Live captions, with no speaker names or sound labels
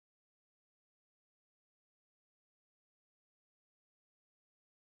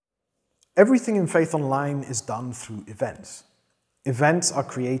Everything in Faith Online is done through events. Events are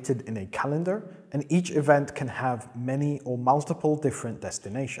created in a calendar, and each event can have many or multiple different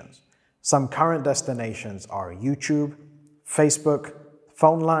destinations. Some current destinations are YouTube, Facebook,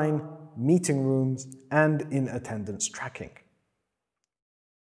 phone line, meeting rooms, and in-attendance tracking.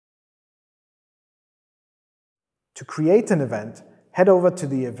 To create an event, head over to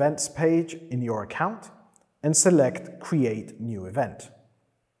the Events page in your account and select Create New Event.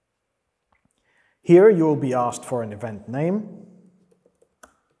 Here you will be asked for an event name,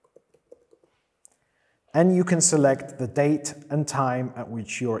 and you can select the date and time at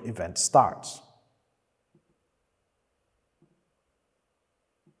which your event starts.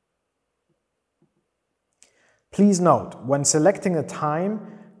 Please note, when selecting a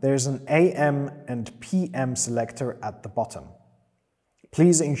time, there is an AM and PM selector at the bottom.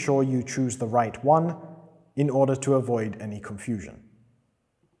 Please ensure you choose the right one in order to avoid any confusion.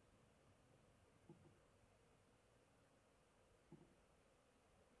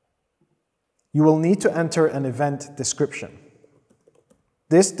 You will need to enter an event description.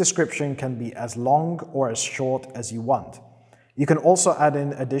 This description can be as long or as short as you want. You can also add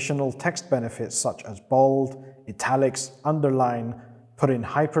in additional text benefits such as bold, italics, underline, put in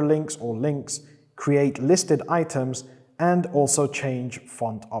hyperlinks or links, create listed items, and also change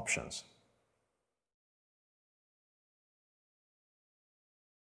font options.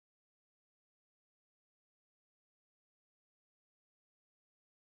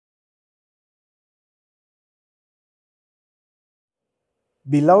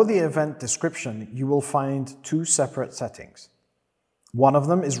 Below the event description, you will find two separate settings. One of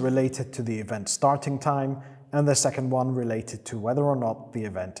them is related to the event starting time, and the second one related to whether or not the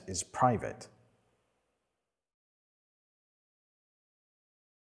event is private.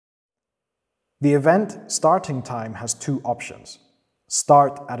 The event starting time has two options: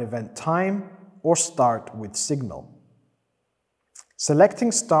 start at event time or start with signal.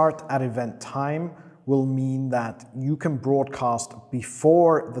 Selecting start at event time will mean that you can broadcast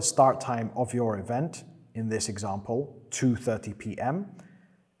before the start time of your event, in this example, 2:30 p.m.,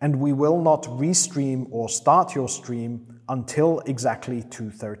 and we will not restream or start your stream until exactly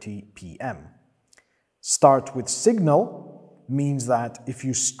 2:30 p.m. Start with signal means that if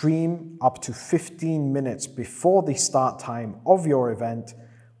you stream up to 15 minutes before the start time of your event,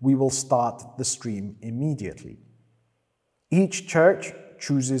 we will start the stream immediately. Each church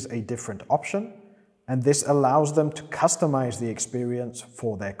chooses a different option, and this allows them to customize the experience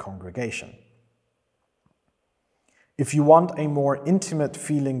for their congregation. If you want a more intimate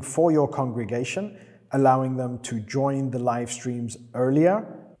feeling for your congregation, allowing them to join the live streams earlier,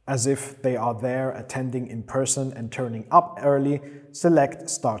 as if they are there attending in person and turning up early, select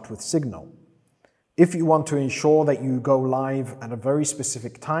Start with Signal. If you want to ensure that you go live at a very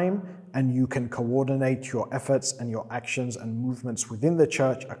specific time and you can coordinate your efforts and your actions and movements within the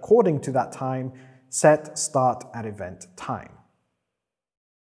church according to that time, set Start at Event Time.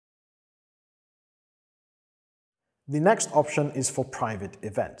 The next option is for private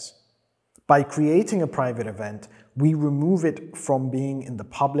events. By creating a private event, we remove it from being in the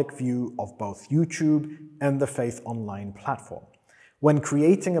public view of both YouTube and the Faith Online platform. When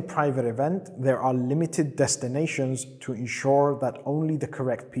creating a private event, there are limited destinations to ensure that only the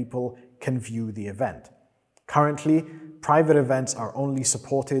correct people can view the event. Currently, private events are only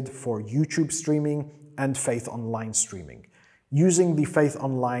supported for YouTube streaming and Faith Online streaming. Using the Faith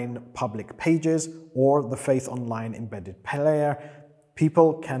Online public pages or the Faith Online embedded player,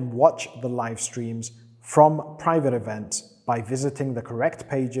 people can watch the live streams from private events by visiting the correct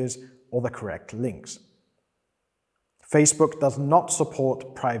pages or the correct links. Facebook does not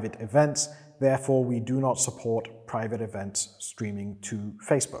support private events, therefore we do not support private events streaming to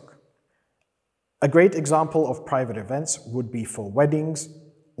Facebook. A great example of private events would be for weddings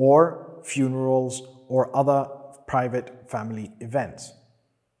or funerals or other private family events.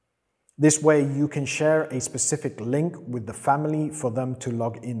 This way you can share a specific link with the family for them to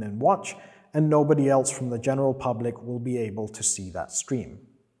log in and watch, and nobody else from the general public will be able to see that stream.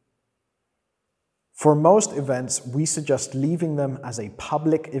 For most events, we suggest leaving them as a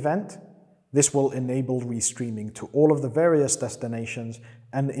public event. This will enable restreaming to all of the various destinations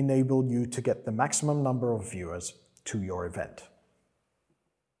and enable you to get the maximum number of viewers to your event.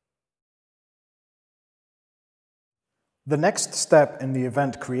 The next step in the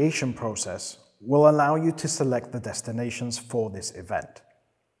event creation process will allow you to select the destinations for this event.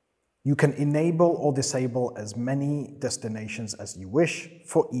 You can enable or disable as many destinations as you wish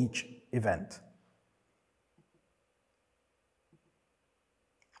for each event.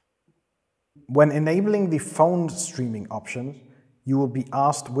 When enabling the phone streaming option, you will be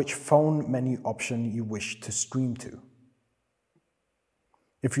asked which phone menu option you wish to stream to.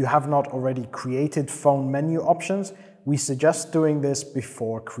 If you have not already created phone menu options, we suggest doing this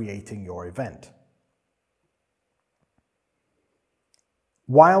before creating your event.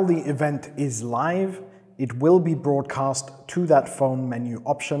 While the event is live, it will be broadcast to that phone menu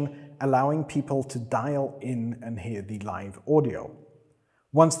option, allowing people to dial in and hear the live audio.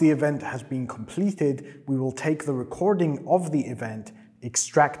 Once the event has been completed, we will take the recording of the event,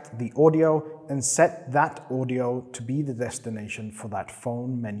 extract the audio, and set that audio to be the destination for that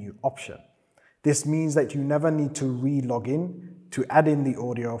phone menu option. This means that you never need to re-log in to add in the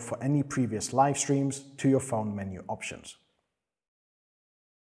audio for any previous live streams to your phone menu options.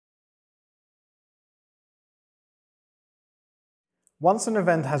 Once an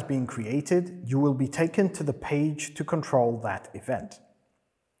event has been created, you will be taken to the page to control that event.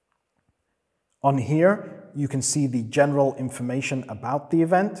 On here, you can see the general information about the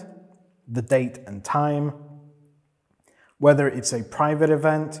event, the date and time, whether it's a private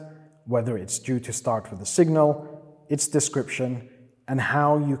event, whether it's due to start with a signal, its description, and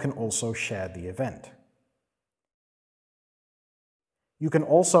how you can also share the event. You can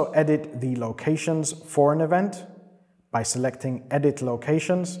also edit the locations for an event by selecting Edit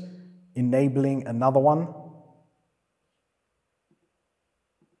Locations, enabling another one,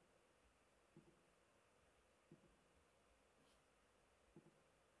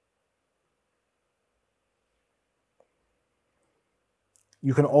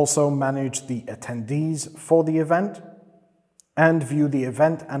 you can also manage the attendees for the event and view the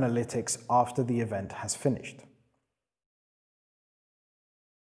event analytics after the event has finished.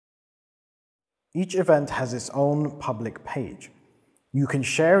 Each event has its own public page. You can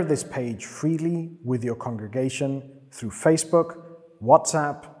share this page freely with your congregation through Facebook,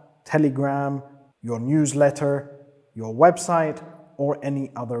 WhatsApp, Telegram, your newsletter, your website, or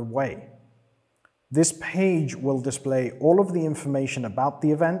any other way. This page will display all of the information about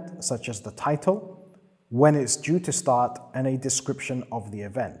the event, such as the title, when it's due to start, and a description of the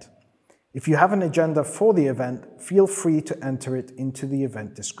event. If you have an agenda for the event, feel free to enter it into the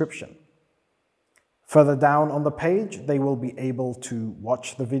event description. Further down on the page, they will be able to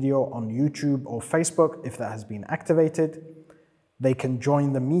watch the video on YouTube or Facebook if that has been activated. They can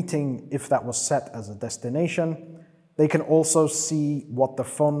join the meeting if that was set as a destination. They can also see what the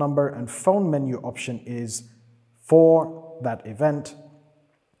phone number and phone menu option is for that event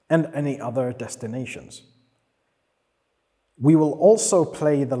and any other destinations. We will also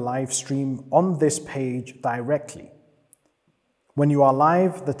play the live stream on this page directly. When you are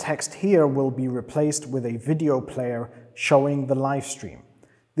live, the text here will be replaced with a video player showing the live stream.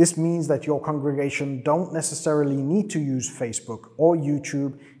 This means that your congregation don't necessarily need to use Facebook or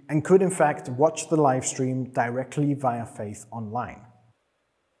YouTube and could in fact watch the live stream directly via Faith Online.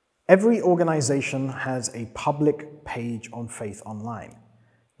 Every organization has a public page on Faith Online.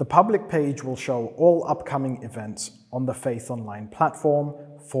 The public page will show all upcoming events on the Faith Online platform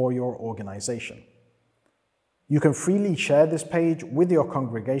for your organization. You can freely share this page with your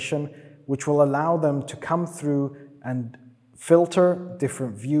congregation, which will allow them to come through and filter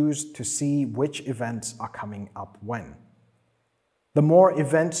different views to see which events are coming up when. The more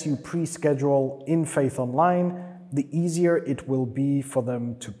events you pre-schedule in Faith Online, the easier it will be for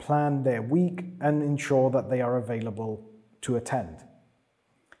them to plan their week and ensure that they are available to attend.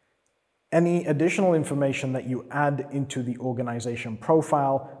 Any additional information that you add into the organization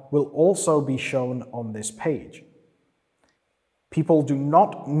profile will also be shown on this page. People do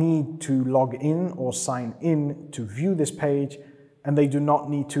not need to log in or sign in to view this page, and they do not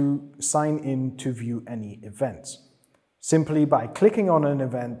need to sign in to view any events. Simply by clicking on an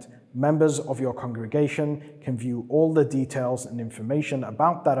event, members of your congregation can view all the details and information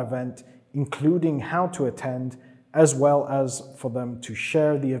about that event, including how to attend, as well as for them to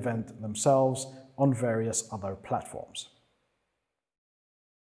share the event themselves on various other platforms.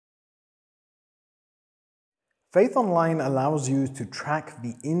 Faith Online allows you to track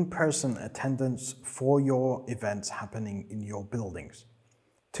the in-person attendance for your events happening in your buildings.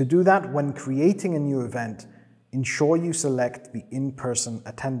 To do that, when creating a new event, ensure you select the in-person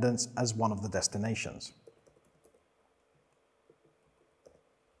attendance as one of the destinations.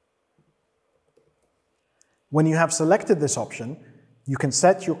 When you have selected this option, you can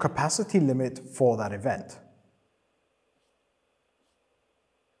set your capacity limit for that event.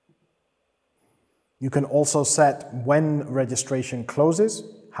 You can also set when registration closes,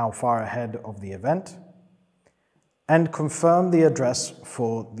 how far ahead of the event, and confirm the address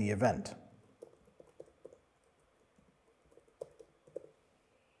for the event.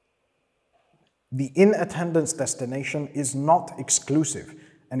 The in-attendance destination is not exclusive,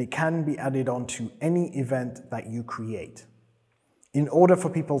 and it can be added on to any event that you create. In order for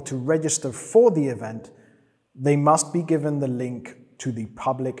people to register for the event, they must be given the link to the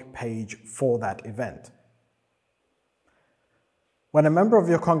public page for that event. When a member of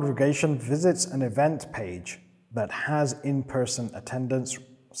your congregation visits an event page that has in-person attendance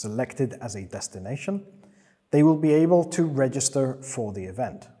selected as a destination, they will be able to register for the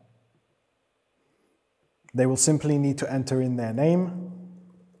event. They will simply need to enter in their name,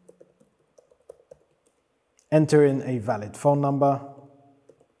 enter in a valid phone number,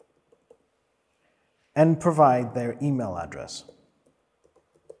 and provide their email address.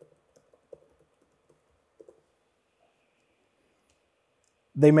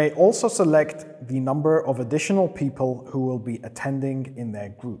 They may also select the number of additional people who will be attending in their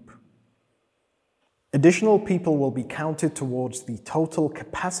group. Additional people will be counted towards the total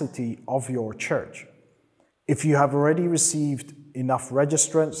capacity of your church. If you have already received enough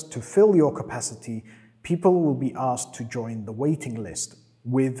registrants to fill your capacity, people will be asked to join the waiting list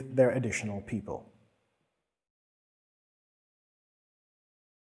with their additional people.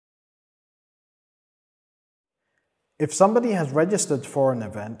 If somebody has registered for an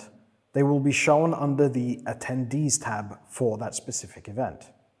event, they will be shown under the Attendees tab for that specific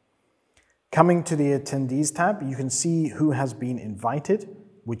event. Coming to the Attendees tab, you can see who has been invited,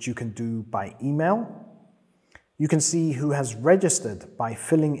 which you can do by email. You can see who has registered by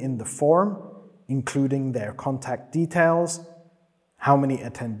filling in the form, including their contact details, how many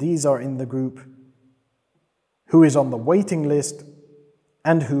attendees are in the group, who is on the waiting list,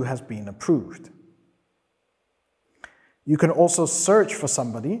 and who has been approved. You can also search for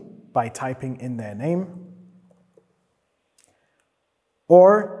somebody by typing in their name,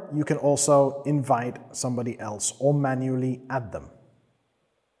 or you can also invite somebody else or manually add them.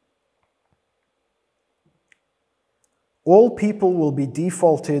 All people will be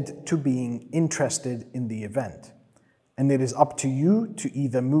defaulted to being interested in the event, and it is up to you to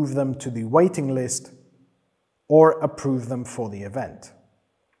either move them to the waiting list or approve them for the event.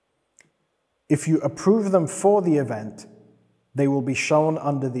 If you approve them for the event, they will be shown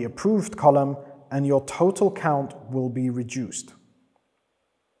under the approved column and your total count will be reduced.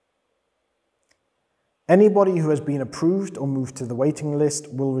 Anybody who has been approved or moved to the waiting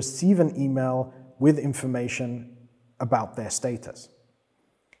list will receive an email with information about their status.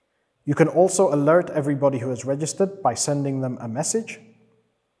 You can also alert everybody who has registered by sending them a message.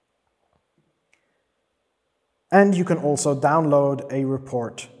 And you can also download a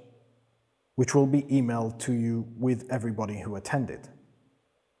report which will be emailed to you with everybody who attended.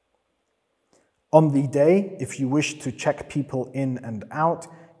 On the day, if you wish to check people in and out,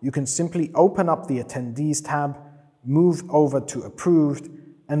 you can simply open up the Attendees tab, move over to Approved,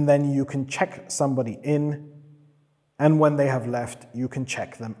 and then you can check somebody in, and when they have left, you can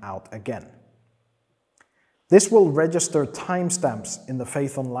check them out again. This will register timestamps in the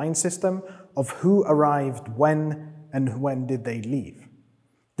Faith Online system of who arrived when and when did they leave.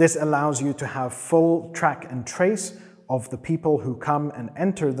 This allows you to have full track and trace of the people who come and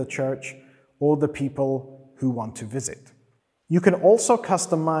enter the church or the people who want to visit. You can also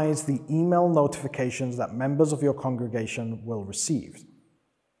customize the email notifications that members of your congregation will receive.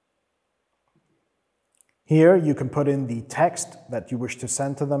 Here you can put in the text that you wish to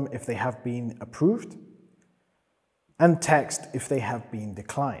send to them if they have been approved, and text if they have been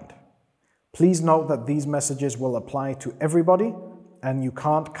declined. Please note that these messages will apply to everybody, and you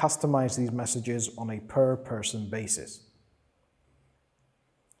can't customize these messages on a per-person basis.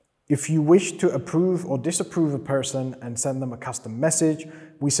 If you wish to approve or disapprove a person and send them a custom message,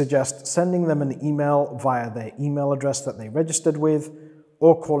 we suggest sending them an email via their email address that they registered with,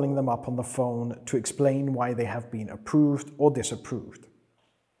 or calling them up on the phone to explain why they have been approved or disapproved.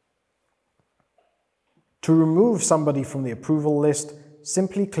 To remove somebody from the approval list,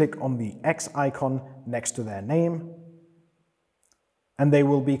 simply click on the X icon next to their name, and they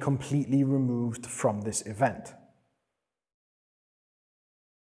will be completely removed from this event.